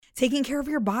taking care of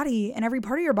your body and every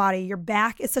part of your body. Your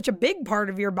back is such a big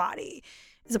part of your body.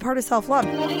 It's a part of self-love.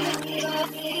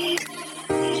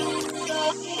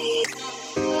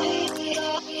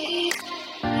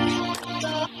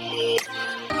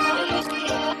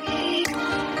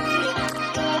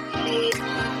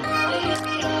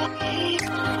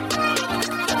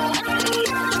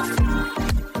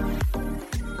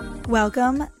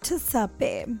 Welcome to Sup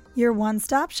Babe, your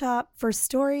one-stop shop for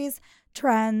stories,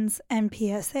 trends, and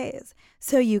PSAs,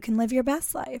 so you can live your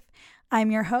best life. I'm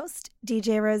your host,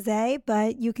 DJ Rose,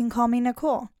 but you can call me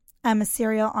Nicole. I'm a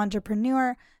serial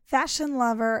entrepreneur, fashion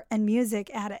lover, and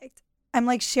music addict. I'm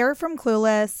like Cher from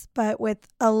Clueless, but with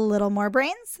a little more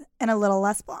brains and a little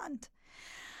less blonde.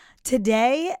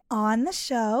 Today on the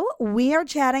show, we are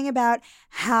chatting about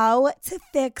how to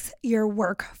fix your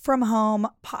work from home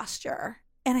posture.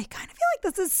 And I kind of feel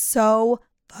like this is so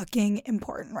fucking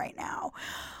important right now.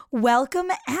 Welcome,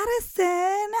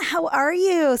 Addison. How are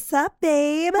you? Sup,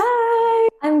 babe? Hi,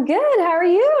 I'm good. How are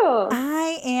you?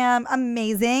 I am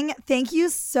amazing. Thank you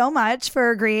so much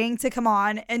for agreeing to come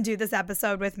on and do this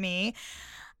episode with me.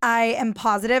 I am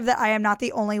positive that I am not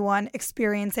the only one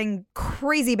experiencing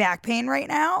crazy back pain right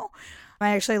now.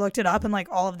 I actually looked it up and like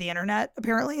all of the internet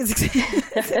apparently is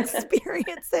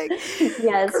experiencing.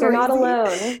 Yes, you're not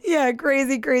alone. Yeah,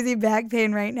 crazy back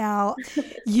pain right now.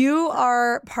 You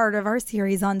are part of our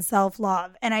series on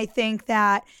self-love. And I think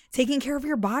that taking care of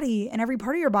your body and every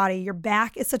part of your body, your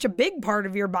back is such a big part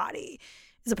of your body.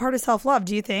 Is a part of self-love,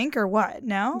 do you think, or what?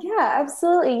 No? Yeah,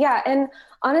 absolutely. Yeah. And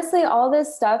honestly, all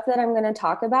this stuff that I'm going to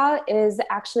talk about is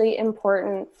actually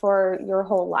important for your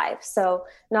whole life. So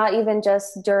not even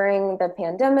just during the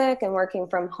pandemic and working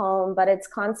from home, but it's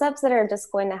concepts that are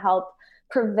just going to help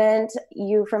prevent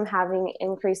you from having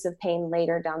increase of pain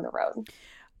later down the road.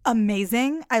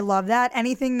 Amazing. I love that.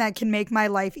 Anything that can make my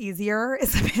life easier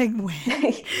is a big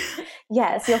win.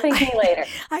 Yes, you'll thank me later.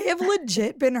 I have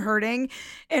legit been hurting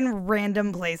in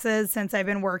random places since I've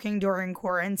been working during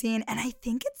quarantine. And I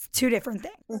think it's two different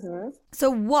things. Mm-hmm.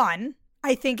 So one,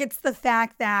 I think it's the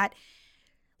fact that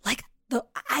like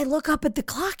I look up at the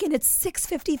clock and it's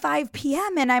 6:55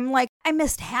 p.m. and I'm like, I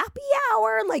missed happy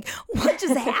hour. Like, what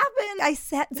just happened? I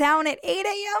sat down at 8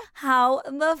 a.m. How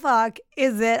the fuck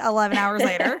is it 11 hours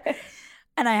later?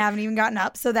 And I haven't even gotten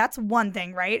up. So that's one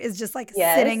thing, right? Is just like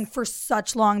sitting for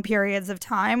such long periods of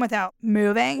time without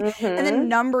moving. Mm-hmm. And then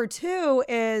number two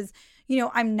is,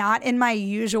 I'm not in my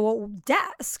usual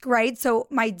desk, right? So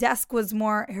my desk was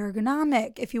more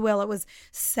ergonomic, if you will. It was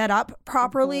set up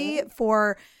properly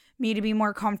for me to be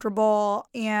more comfortable.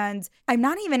 And I'm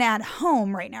not even at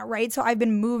home right now, right? So I've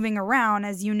been moving around,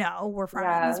 as you know, we're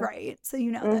friends, right? So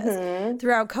you know this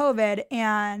throughout COVID,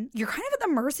 and you're kind of at the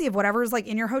mercy of whatever's like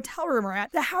in your hotel room or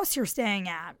at the house you're staying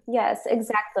at. Yes,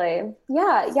 exactly.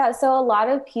 Yeah. So a lot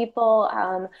of people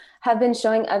have been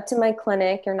showing up to my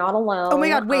clinic. You're not alone. Oh my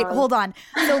God, wait, hold on.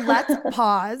 So let's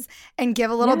pause and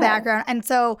give a little background. And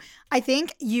so I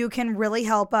think you can really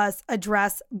help us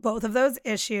address both of those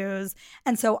issues.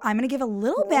 And so I'm going to give a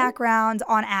little background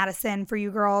on Addison for you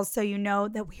girls so you know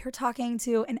that we are talking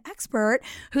to an expert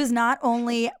who's not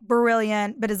only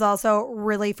brilliant, but is also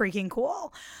really freaking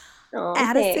cool. Oh,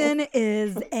 Addison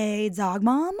is a dog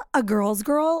mom, a girl's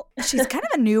girl. She's kind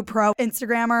of a new pro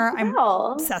Instagrammer. Wow. I'm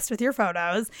obsessed with your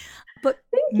photos. But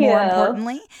more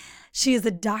importantly, she is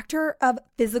a doctor of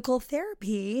physical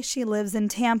therapy. She lives in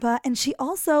Tampa, and she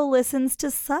also listens to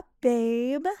Sup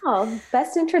Babe. Oh,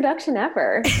 best introduction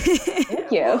ever. Thank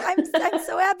you. I'm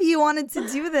so happy you wanted to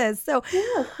do this. So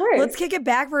of course. Let's kick it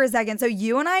back for a second. So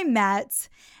you and I met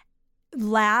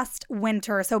last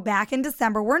winter. So back in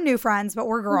December, we're new friends, but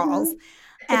we're girls.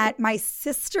 At my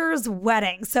sister's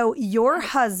wedding. So your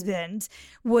husband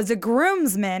was a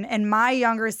groomsman in my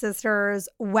younger sister's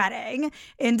wedding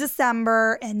in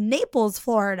December in Naples,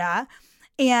 Florida.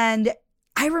 And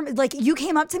I remember, like, you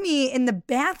came up to me in the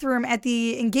bathroom at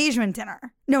the engagement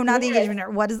dinner. No, not the engagement dinner.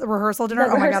 What is the rehearsal dinner?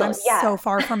 Oh my God, I'm so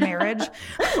far from marriage.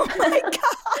 Oh my God.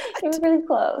 It was really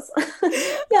close.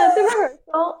 Yeah, the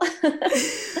rehearsal.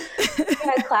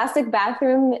 Yeah, classic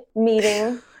bathroom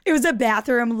meeting. It was a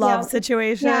bathroom love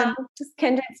situation. Yeah, just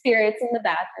kindred spirits in the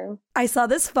bathroom. I saw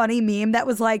this funny meme that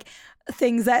was like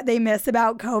things that they miss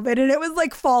about COVID. And it was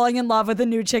like falling in love with a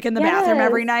new chick in the bathroom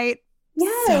every night.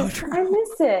 Yes, so I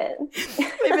miss it.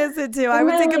 I miss it too. I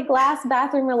would think a glass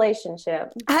bathroom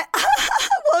relationship.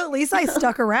 Well, at least I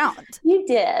stuck around. You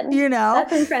did. You know?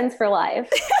 That's friends for life.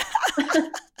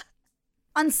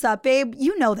 On Sup Babe,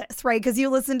 you know this, right? Because you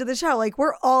listen to the show. Like,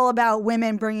 we're all about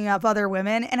women bringing up other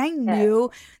women. And I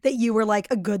knew that you were like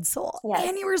a good soul. Yes.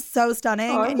 And you were so stunning.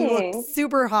 And you looked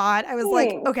super hot. I was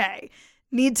like, okay,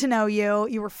 need to know you.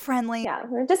 You were friendly. Yeah,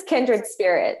 we're just kindred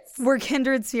spirits. We're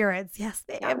kindred spirits. Yes,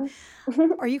 babe. Yeah.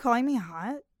 Are you calling me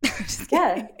hot?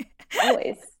 Yeah,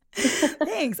 always.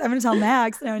 Thanks. I'm gonna tell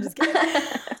Max. No, I'm just kidding.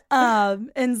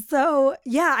 And so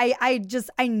yeah,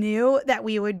 I knew that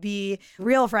we would be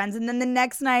real friends. And then the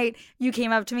next night you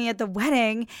came up to me at the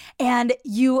wedding and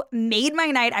you made my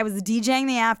night. I was DJing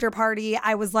the after party.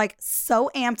 I was like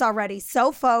so amped already,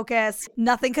 so focused.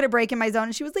 Nothing could have broken my zone.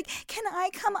 And she was like, "Can I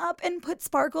come up and put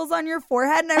sparkles on your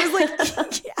forehead?" And I was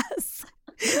like, "Yes.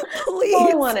 Please."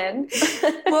 All I wanted.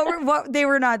 What they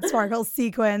were not sparkles,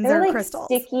 sequins They're or like crystals.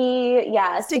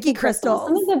 Sticky crystals.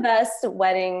 Some of the best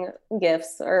wedding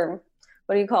gifts, or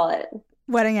what do you call it?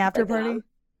 Wedding after party.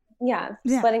 Yeah,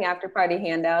 wedding after party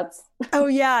handouts. Oh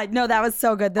yeah, no, that was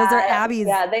so good. Those are Abby's.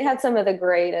 Yeah, they had some of the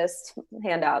greatest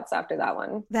handouts after that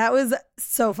one. That was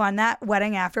so fun. That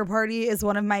wedding after party is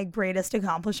one of my greatest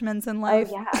accomplishments in life.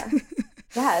 Oh yeah.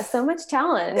 Yeah, so much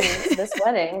talent in this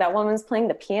wedding. That woman's playing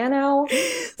the piano.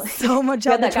 So much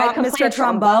of Mr.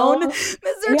 Trombone.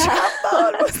 Mr.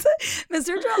 Trombone.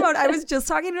 Mr. Trombone. I was just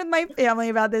talking with my family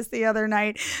about this the other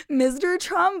night. Mr.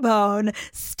 Trombone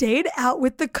stayed out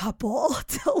with the couple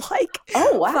till like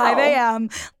 5 a.m.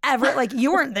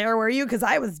 You weren't there, were you? Because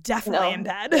I was definitely in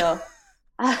bed. No.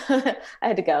 I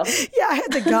had to go. Yeah, I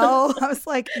had to go. I was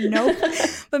like, nope.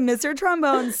 But Mr.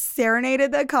 Trombone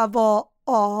serenaded the couple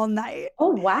all night.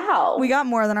 Oh, wow. We got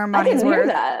more than our money's worth.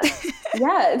 I didn't hear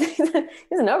that. Yeah,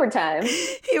 he's an overtime.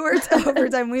 He works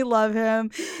overtime. We love him.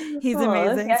 He's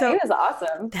amazing. Yeah, so he was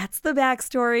awesome. That's the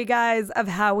backstory, guys, of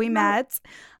how we met.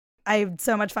 I had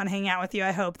so much fun hanging out with you.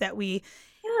 I hope that we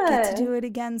get to do it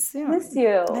again soon. Miss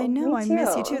you. I know. I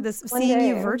miss you too. Seeing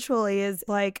you virtually is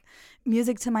like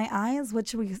music to my eyes.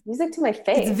 Music to my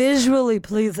face. It's visually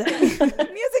pleasing. Music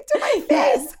to my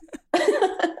face.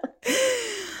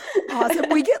 Awesome.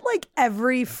 We get like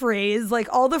every phrase, like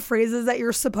all the phrases that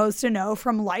you're supposed to know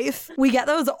from life. We get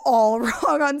those all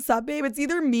wrong on Sup Babe. It's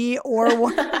either me or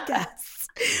one of the guests.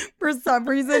 For some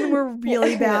reason, we're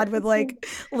really bad with like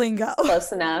lingo.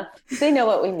 Close enough. They know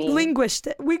what we mean.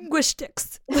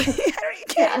 Linguistics. I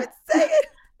can't even say it.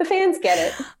 The fans get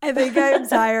it. I think I'm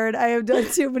tired. I have done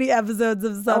too many episodes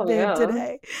of Sup Babe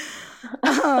today.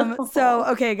 So,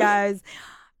 okay, guys,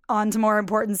 on to more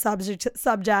important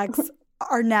subjects.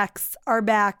 Our necks, our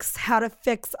backs, how to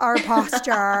fix our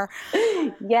posture.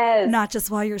 Yes. Not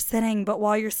just while you're sitting, but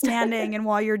while you're standing and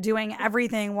while you're doing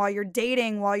everything, while you're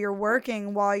dating, while you're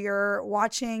working, while you're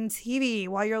watching TV,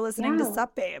 while you're listening to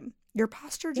Sup Babe. Your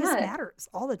posture just matters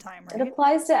all the time, right? It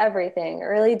applies to everything. It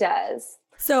really does.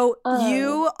 So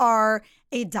you are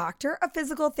a doctor of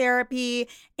physical therapy,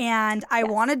 and I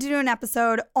wanted to do an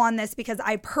episode on this because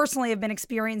I personally have been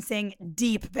experiencing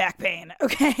deep back pain,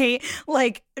 okay?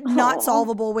 Like not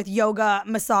solvable with yoga,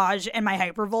 massage, and my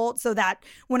Hypervolt. So that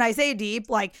when I say deep,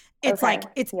 like it's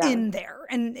it's in there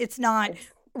and it's not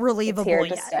relievable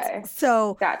yet. Stay.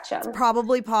 So gotcha. It's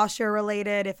probably posture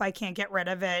related if I can't get rid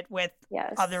of it with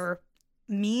other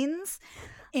means.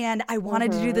 And I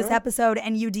wanted to do this episode,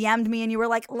 and you DM'd me and you were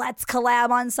like, let's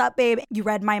collab on Sup Babe. You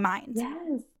read my mind.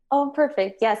 Yes. Oh,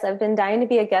 perfect. Yes, I've been dying to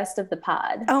be a guest of the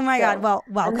pod. Oh my God. Well,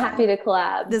 welcome. I'm happy to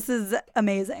collab. This is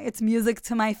amazing. It's music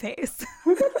to my face.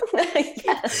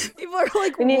 Yes. People are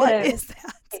like, what is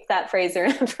that? Keep that phrase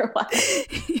around for a while.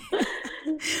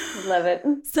 Love it.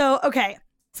 So, okay.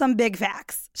 Some big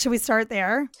facts. Should we start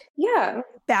there? Yeah.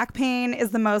 Back pain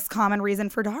is the most common reason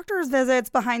for doctor's visits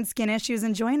behind skin issues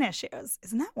and joint issues.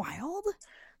 Isn't that wild?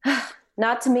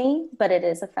 Not to me, but it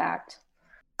is a fact.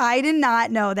 I did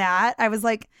not know that. I was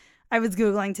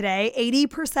Googling today.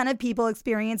 80% of people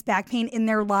experience back pain in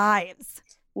their lives.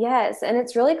 Yes. And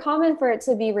it's really common for it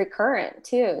to be recurrent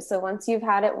too. So once you've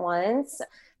had it once,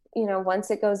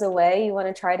 once it goes away, you want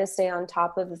to try to stay on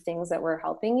top of the things that were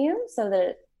helping you so that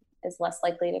it is less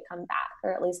likely to come back,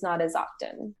 or at least not as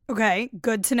often. Okay,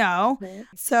 good to know. Mm-hmm.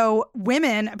 So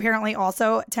women apparently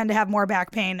also tend to have more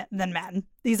back pain than men.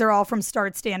 These are all from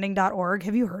startstanding.org.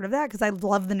 Have you heard of that? Because I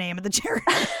love the name of the charity.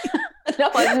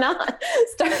 No, I'm not.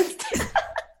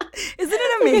 Isn't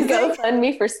it amazing?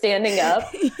 GoFundMe for standing up.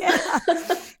 Yeah.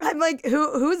 I'm like,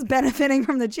 who's benefiting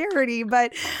from the charity?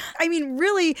 But I mean,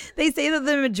 really, they say that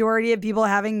the majority of people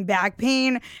having back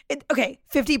pain,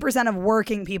 50% of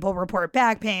working people report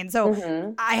back pain.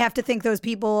 So I have to think those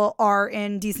people are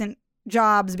in decent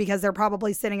jobs because they're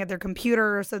probably sitting at their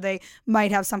computer, so they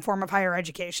might have some form of higher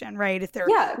education, right? If they're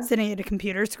sitting at a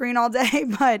computer screen all day.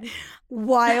 But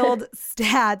wild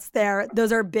stats there.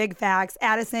 Those are big facts.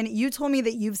 Addison, you told me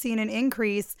that you've seen an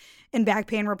increase in back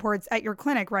pain reports at your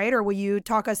clinic, right? Or will you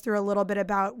talk us through a little bit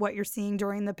about what you're seeing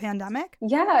during the pandemic?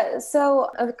 Yeah.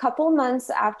 So a couple months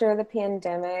after the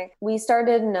pandemic, we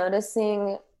started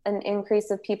noticing an increase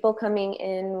of people coming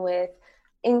in with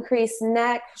increased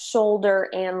neck, shoulder,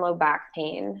 and low back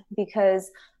pain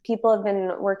because people have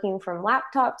been working from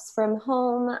laptops from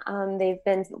home. They've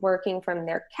been working from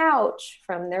their couch,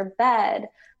 from their bed,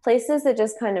 places that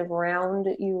just kind of round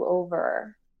you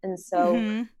over. And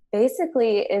so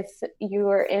basically, if you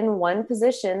are in one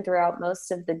position throughout most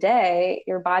of the day,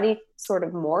 your body sort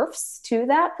of morphs to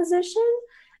that position.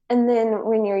 And then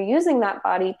when you're using that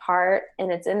body part and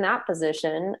it's in that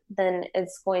position, then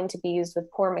it's going to be used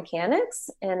with poor mechanics.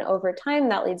 And over time,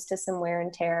 that leads to some wear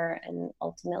and tear and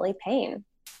ultimately pain.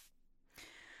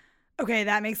 Okay,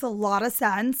 that makes a lot of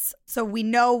sense. So we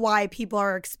know why people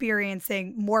are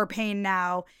experiencing more pain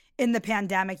now in the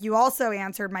pandemic. You also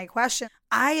answered my question.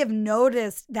 I have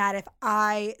noticed that if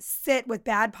I sit with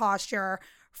bad posture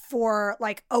for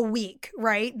like a week,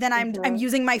 right? Then I'm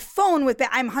using my phone with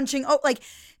I'm hunching. Oh, like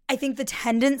I think the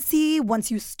tendency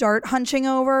once you start hunching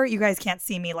over, you guys can't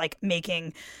see me like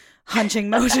making hunching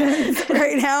motions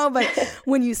right now, but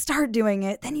when you start doing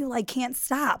it, then you like can't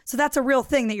stop. So that's a real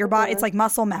thing that your body, it's like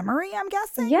muscle memory, I'm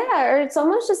guessing. Yeah, or it's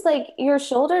almost just like your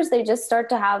shoulders, they just start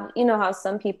to have, you know how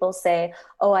some people say,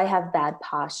 oh, I have bad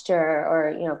posture,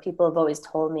 or, you know, people have always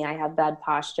told me I have bad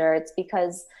posture. It's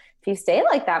because if you stay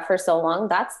like that for so long,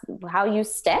 that's how you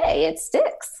stay. It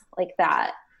sticks like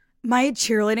that. My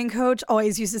cheerleading coach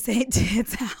always used to say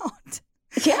tits out.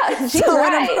 Yeah, so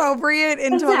right. Inappropriate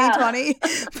in 2020.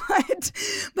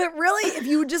 But really, if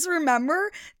you just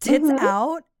remember tits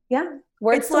out. Yeah.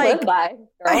 Words to live by,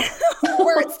 girl.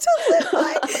 Words to live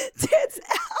by. Tits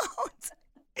out.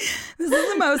 This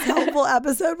is the most helpful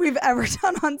episode we've ever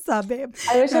done on Sub Babe.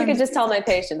 I wish I could just tell my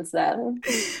patients that.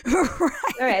 Right.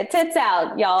 All right, tits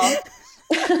out, y'all.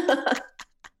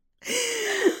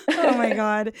 Oh my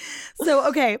God. So,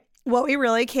 okay. What we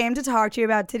really came to talk to you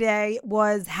about today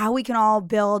was how we can all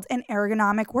build an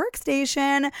ergonomic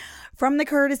workstation from the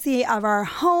courtesy of our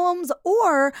homes.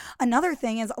 Or another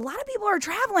thing is a lot of people are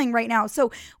traveling right now.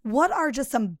 So what are just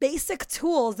some basic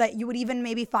tools that you would even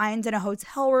maybe find in a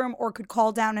hotel room or could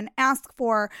call down and ask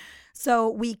for so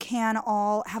we can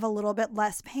all have a little bit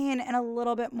less pain and a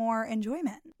little bit more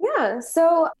enjoyment? Yeah,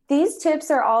 so these tips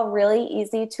are all really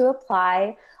easy to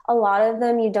apply. A lot of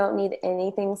them, you don't need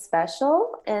anything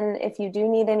special. And if you do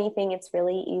need anything, it's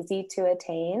really easy to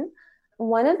attain.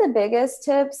 One of the biggest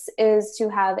tips is to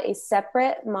have a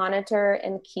separate monitor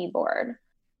and keyboard.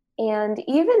 And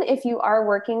even if you are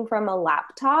working from a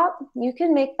laptop, you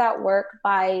can make that work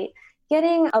by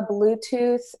getting a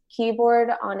Bluetooth keyboard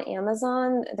on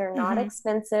Amazon. They're not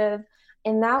expensive.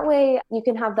 And that way you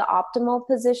can have the optimal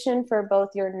position for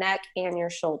both your neck and your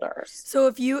shoulders. So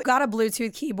if you got a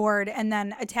Bluetooth keyboard and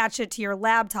then attach it to your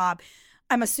laptop,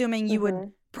 I'm assuming you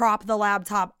would prop the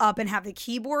laptop up and have the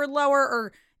keyboard lower,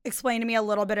 or explain to me a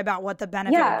little bit about what the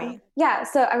benefit would be. Yeah.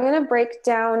 So I'm going to break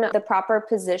down the proper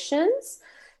positions.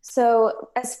 So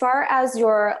as far as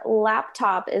your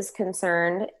laptop is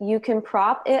concerned, you can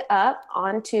prop it up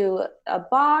onto a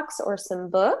box or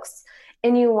some books.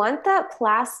 And you want that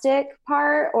plastic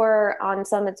part, or on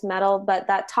some it's metal, but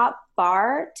that top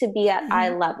bar to be at eye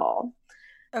level.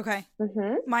 Okay.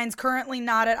 Mine's currently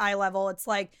not at eye level. It's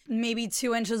like maybe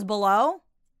 2 inches below.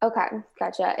 Okay,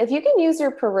 gotcha. If you can use your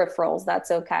peripherals,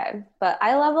 that's okay. But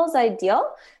eye level is ideal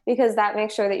because that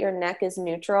makes sure that your neck is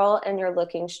neutral and you're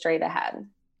looking straight ahead.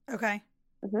 Okay.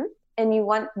 And you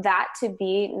want that to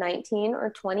be 19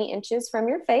 or 20 inches from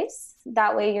your face.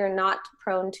 That way you're not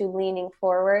prone to leaning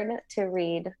forward to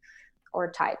read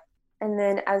or type. And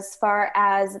then as far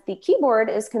as the keyboard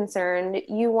is concerned,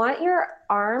 you want your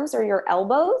arms or your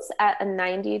elbows at a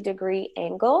 90-degree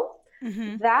angle.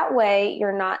 That way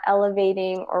you're not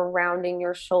elevating or rounding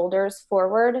your shoulders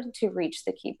forward to reach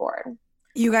the keyboard.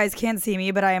 You guys can't see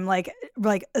me, but I am I'm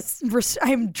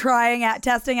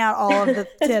testing out all of the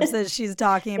tips as she's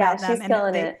talking about them. She's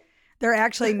killing it. They're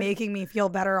actually making me feel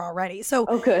better already. So,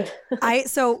 good.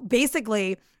 So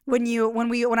basically, when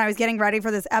I was getting ready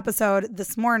for this episode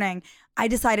this morning, I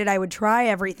decided I would try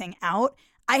everything out.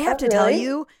 I have to tell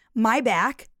you, my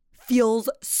back feels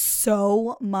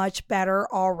so much better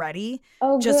already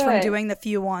just from doing the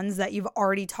few ones that you've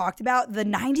already talked about. The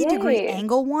 90-degree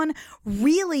angle one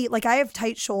really, like I have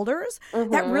tight shoulders,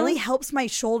 that really helps my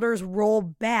shoulders roll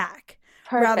back.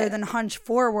 rather than hunch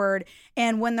forward.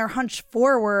 And when they're hunched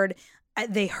forward,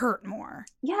 they hurt more.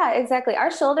 Yeah, exactly.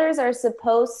 Our shoulders are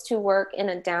supposed to work in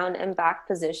a down and back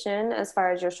position as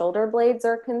far as your shoulder blades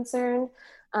are concerned.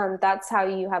 That's how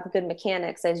you have good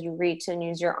mechanics as you reach and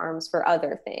use your arms for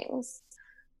other things.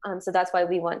 So that's why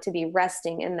we want to be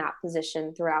resting in that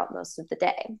position throughout most of the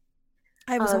day.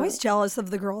 I was always jealous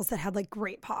of the girls that had like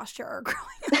great posture.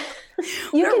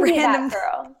 You can be that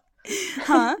girl.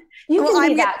 Huh? You can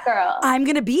be that girl. I'm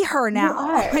going to be her now. You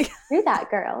are. You're that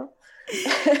girl.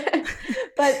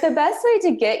 But the best way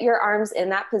to get your arms in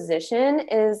that position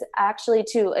is actually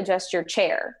to adjust your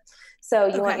chair. So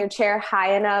you want your chair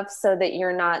high enough so that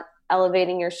you're not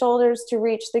elevating your shoulders to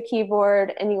reach the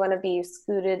keyboard, and you want to be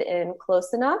scooted in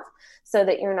close enough so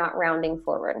that you're not rounding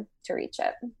forward to reach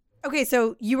it. Okay,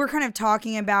 so you were kind of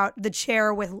talking about the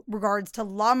chair with regards to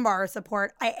lumbar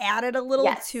support. I added a little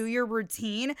to your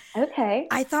routine. Okay.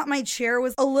 I thought my chair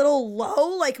was a little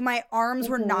low, like my arms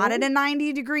were not at a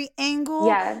 90-degree angle.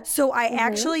 Yeah. So I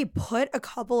actually put a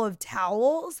couple of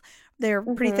towels, they're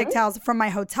pretty thick towels, from my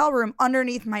hotel room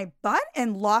underneath my butt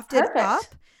and lofted up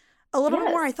a little bit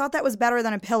more. I thought that was better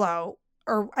than a pillow.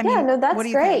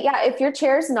 That's great. Yeah, if your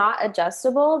chair's not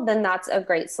adjustable, then that's a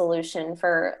great solution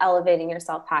for elevating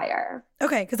yourself higher.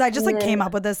 Okay, because I just came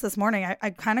up with this morning.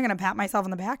 I'm kind of going to pat myself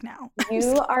on the back now.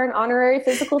 You are an honorary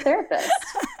physical therapist.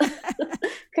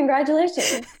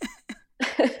 Congratulations.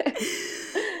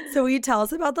 So will you tell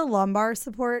us about the lumbar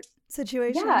support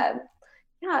situation?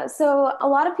 Yeah. So a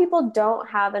lot of people don't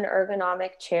have an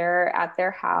ergonomic chair at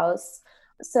their house.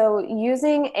 So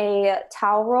using a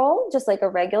towel roll, just like a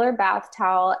regular bath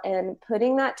towel, and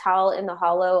putting that towel in the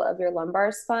hollow of your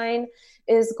lumbar spine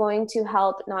is going to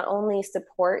help not only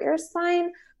support your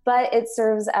spine, but it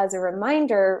serves as a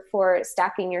reminder for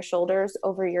stacking your shoulders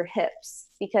over your hips.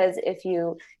 Because if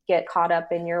you get caught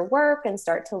up in your work and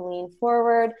start to lean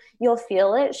forward, you'll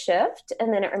feel it shift,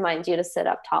 and then it reminds you to sit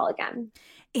up tall again.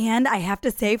 And I have to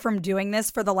say, from doing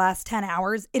this for the last 10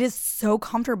 hours, it is so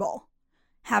comfortable.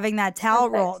 Having that towel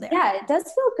roll there. Yeah, it does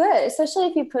feel good, especially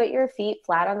if you put your feet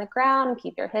flat on the ground and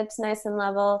keep your hips nice and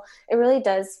level. It really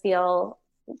does feel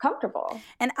comfortable.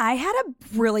 And I had a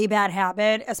really bad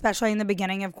habit, especially in the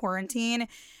beginning of quarantine,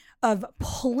 of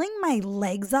pulling my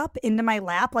legs up into my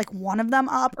lap, like one of them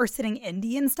up, or sitting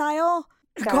Indian style.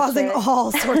 Causing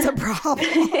all sorts of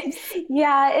problems.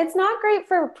 Yeah, it's not great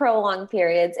for prolonged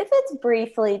periods. If it's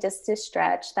briefly just to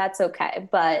stretch, that's okay.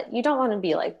 But you don't want to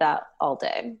be like that all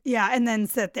day. Yeah, and then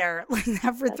sit there like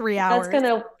that for 3 hours. That's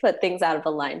going to put things out of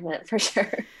alignment for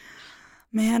sure.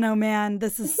 Man, oh man,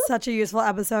 this is such a useful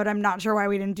episode. I'm not sure why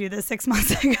we didn't do this 6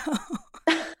 months ago.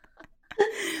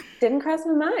 Didn't cross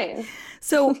my mind.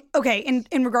 So, okay,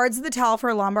 in regards to the towel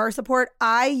for lumbar support,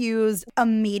 I used a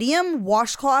medium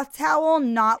washcloth towel,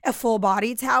 not a full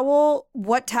body towel.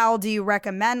 What towel do you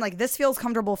recommend? Like, this feels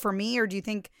comfortable for me, or do you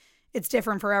think it's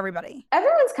different for everybody?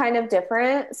 Everyone's kind of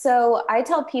different. So I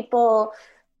tell people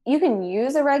you can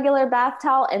use a regular bath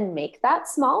towel and make that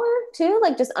smaller too,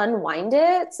 like just unwind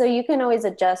it. So you can always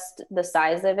adjust the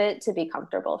size of it to be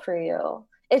comfortable for you.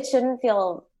 It shouldn't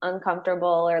feel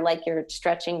uncomfortable or like you're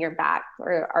stretching your back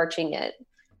or arching it.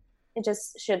 It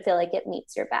just should feel like it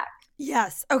meets your back.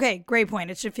 Yes. Okay, great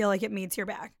point. It should feel like it meets your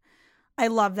back. I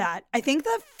love that. I think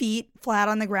the feet flat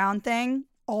on the ground thing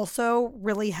also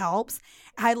really helps.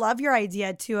 I love your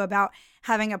idea too about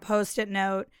having a Post-it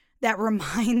note that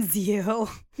reminds you.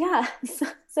 Yeah,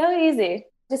 so easy.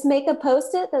 Just make a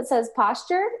Post-it that says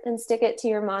posture and stick it to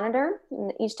your monitor.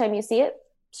 And each time you see it,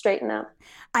 straighten up.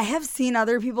 I have seen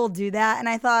other people do that and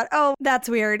I thought, oh, that's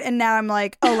weird. And now I'm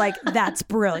like, oh, like that's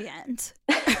brilliant.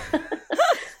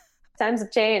 Times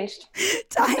have changed.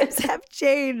 Times have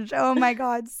changed. Oh my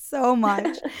God, so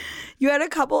much. You had a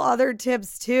couple other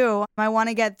tips too. I want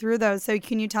to get through those. So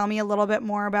can you tell me a little bit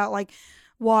more about like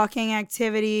walking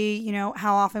activity, you know,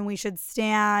 how often we should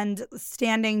stand,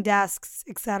 standing desks,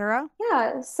 etc.?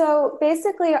 Yeah. So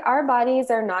basically our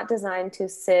bodies are not designed to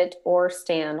sit or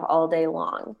stand all day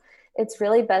long. It's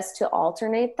really best to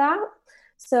alternate that.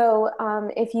 So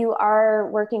if you are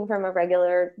working from a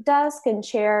regular desk and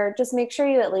chair, just make sure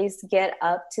you at least get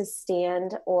up to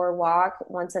stand or walk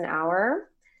once an hour.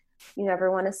 You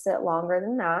never want to sit longer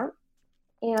than that.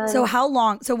 And so how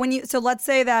long? So let's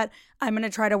say that I'm going to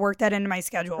try to work that into my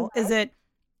schedule. Is it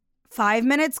 5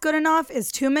 minutes good enough?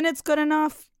 Is 2 minutes good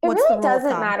enough? It really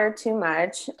doesn't matter too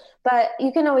much, but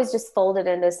you can always just fold it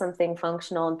into something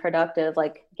functional and productive,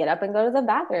 like get up and go to the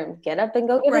bathroom, get up and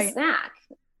go get a snack.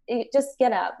 Just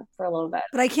get up for a little bit.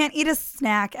 But I can't eat a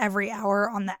snack every hour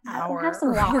on the hour. Have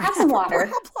some water. Have some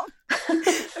water.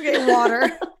 Okay,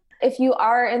 water. if you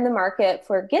are in the market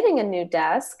for getting a new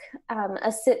desk,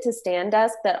 a sit to stand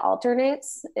desk that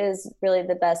alternates is really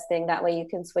the best thing. That way you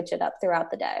can switch it up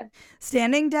throughout the day.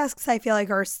 Standing desks, I feel like,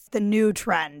 are the new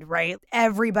trend, right?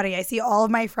 Everybody, I see all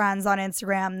of my friends on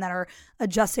Instagram that are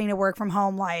adjusting to work from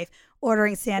home life,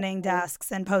 ordering standing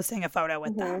desks and posting a photo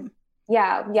with them.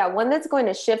 Yeah. One that's going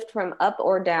to shift from up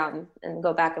or down and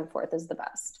go back and forth is the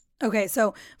best. Okay,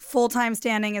 so full-time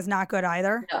standing is not good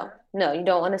either? No, you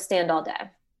don't want to stand all day.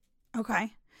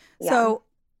 Okay. Yeah. So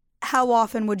how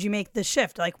often would you make the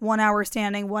shift? Like 1 hour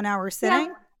standing, 1 hour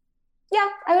sitting? Yeah,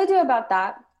 I would do about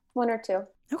that. 1 or 2.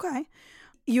 Okay.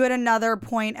 You had another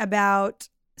point about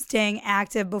staying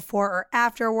active before or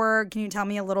after work. Can you tell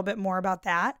me a little bit more about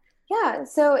that? Yeah.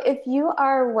 So if you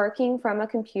are working from a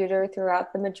computer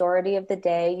throughout the majority of the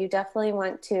day, you definitely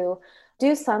want to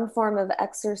do some form of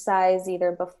exercise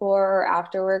either before or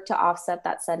after work to offset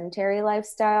that sedentary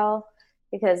lifestyle.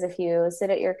 Because if you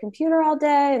sit at your computer all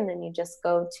day and then you just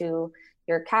go to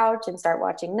your couch and start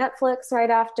watching Netflix right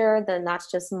after, then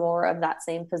that's just more of that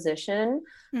same position.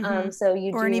 So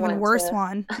you or an even worse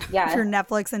one. Yeah. If you're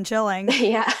Netflix and chilling.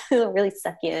 Yeah, it'll really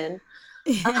suck you in.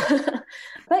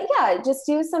 But yeah, just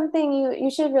do something. You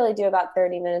should really do about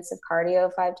 30 minutes of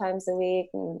cardio 5 times a week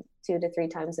and 2 to 3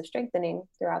 times of strengthening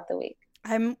throughout the week.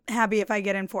 I'm happy if I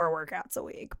get in 4 workouts a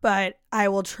week, but I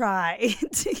will try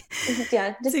to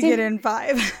get in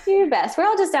 5. Do your best. We're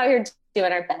all just out here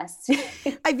doing our best.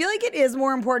 I feel like it is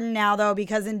more important now, though,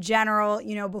 because in general,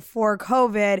 before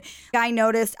COVID, I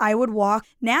noticed I would walk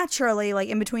naturally, like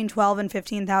in between 12 and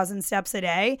 15,000 steps a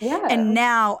day. Yeah. And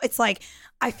now it's like,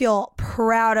 I feel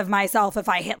proud of myself if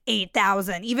I hit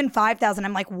 8,000, even 5,000.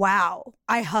 I'm like, wow,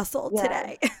 I hustled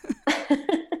today.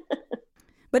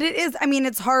 But it is,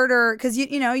 it's harder because,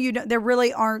 there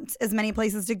really aren't as many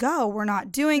places to go. We're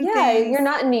not doing things. Yeah, you're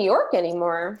not in New York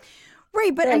anymore.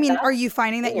 Right, but are you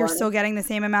finding that you're still getting the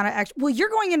same amount of extra? Well, you're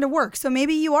going into work, so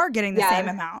maybe you are getting the same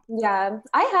amount. Yeah,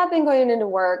 I have been going into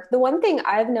work. The one thing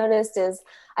I've noticed is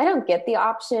I don't get the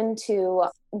option to,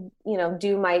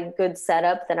 do my good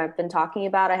setup that I've been talking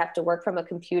about. I have to work from a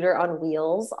computer on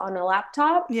wheels on a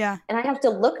laptop. Yeah. And I have to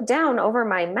look down over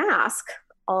my mask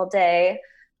all day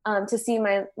to see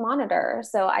my monitor.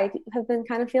 So I have been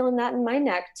kind of feeling that in my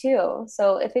neck too.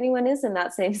 So if anyone is in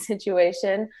that same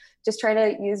situation, just try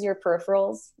to use your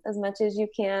peripherals as much as you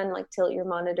can, like tilt your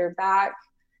monitor back.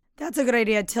 That's a good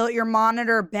idea. Tilt your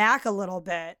monitor back a little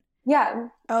bit. Yeah.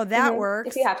 Oh, that works.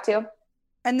 If you have to.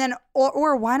 And then,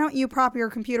 or why don't you prop your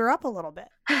computer up a little bit?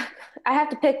 I have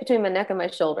to pick between my neck and my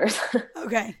shoulders.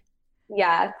 Okay.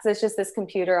 Yeah, because it's just this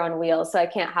computer on wheels. So I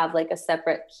can't have like a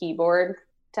separate keyboard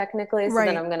technically, so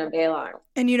then I'm going to bail on.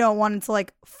 And you don't want it to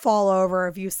like fall over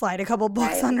if you slide a couple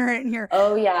books under it and you're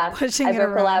pushing it around. I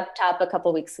broke a laptop a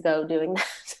couple weeks ago doing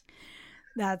that.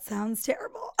 That sounds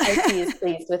terrible. IT is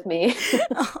pleased with me.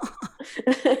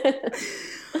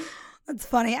 That's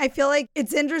funny. I feel like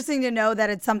it's interesting to know that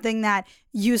it's something that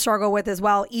you struggle with as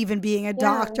well, even being a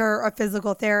doctor of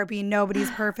physical therapy.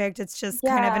 Nobody's perfect. It's just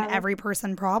kind of an every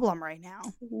person problem right now.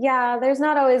 Yeah, there's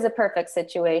not always a perfect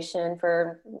situation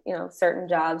for, certain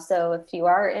jobs. So if you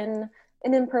are in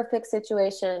an imperfect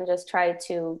situation, just try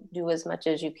to do as much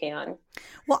as you can.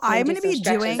 Well, I'm going to be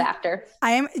doing after.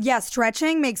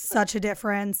 Stretching makes such a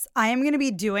difference. I am going to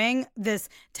be doing this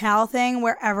towel thing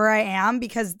wherever I am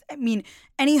because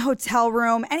any hotel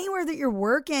room, anywhere that you're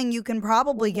working, you can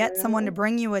probably get someone to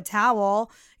bring you a towel,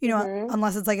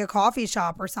 unless it's like a coffee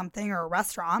shop or something or a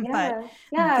restaurant. Yeah.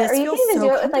 But this or you feels can even so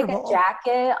do it with like a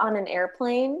jacket on an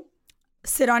airplane.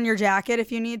 Sit on your jacket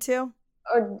if you need to.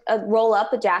 Or roll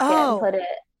up a jacket and put it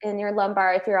in your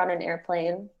lumbar if you're on an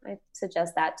airplane. I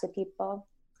suggest that to people.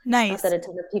 Nice. Not that a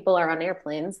ton of people are on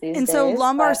airplanes these days. And so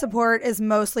lumbar support is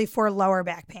mostly for lower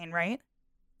back pain, right?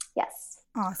 Yes.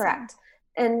 Awesome. Correct.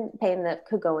 And pain that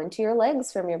could go into your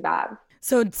legs from your back.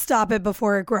 So stop it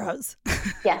before it grows.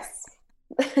 Yes.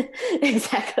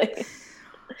 Exactly.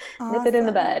 Awesome. Nip it in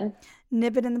the bud.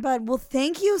 Nip it in the bud. Well,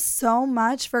 thank you so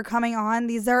much for coming on.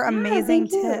 These are amazing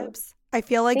tips. I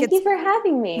feel like Thank you for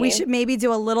having me. We should maybe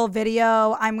do a little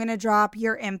video. I'm going to drop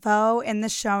your info in the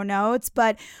show notes,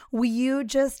 but will you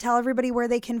just tell everybody where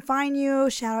they can find you?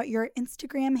 Shout out your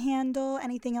Instagram handle.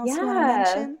 Anything else you want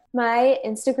to mention? My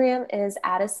Instagram is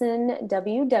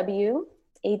AddisonWW,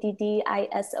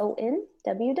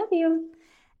 AddisonWW.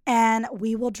 And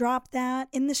we will drop that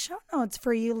in the show notes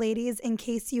for you ladies in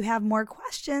case you have more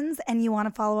questions and you want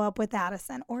to follow up with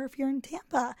Addison, or if you're in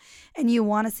Tampa and you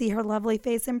want to see her lovely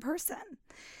face in person.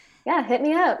 Yeah, hit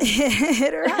me up.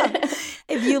 Hit her up.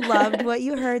 If you loved what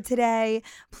you heard today,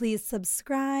 please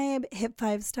subscribe, hit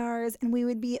 5 stars, and we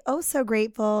would be oh so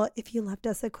grateful if you left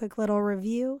us a quick little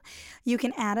review. You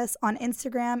can add us on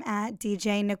Instagram at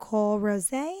DJ Nicole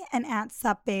Rose and at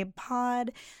SupBabePod.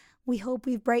 We hope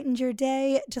we've brightened your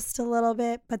day just a little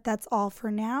bit, but that's all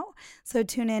for now. So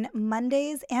tune in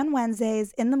Mondays and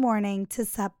Wednesdays in the morning to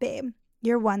Sup Babe,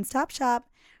 your one-stop shop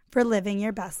for living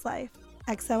your best life.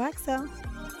 XOXO.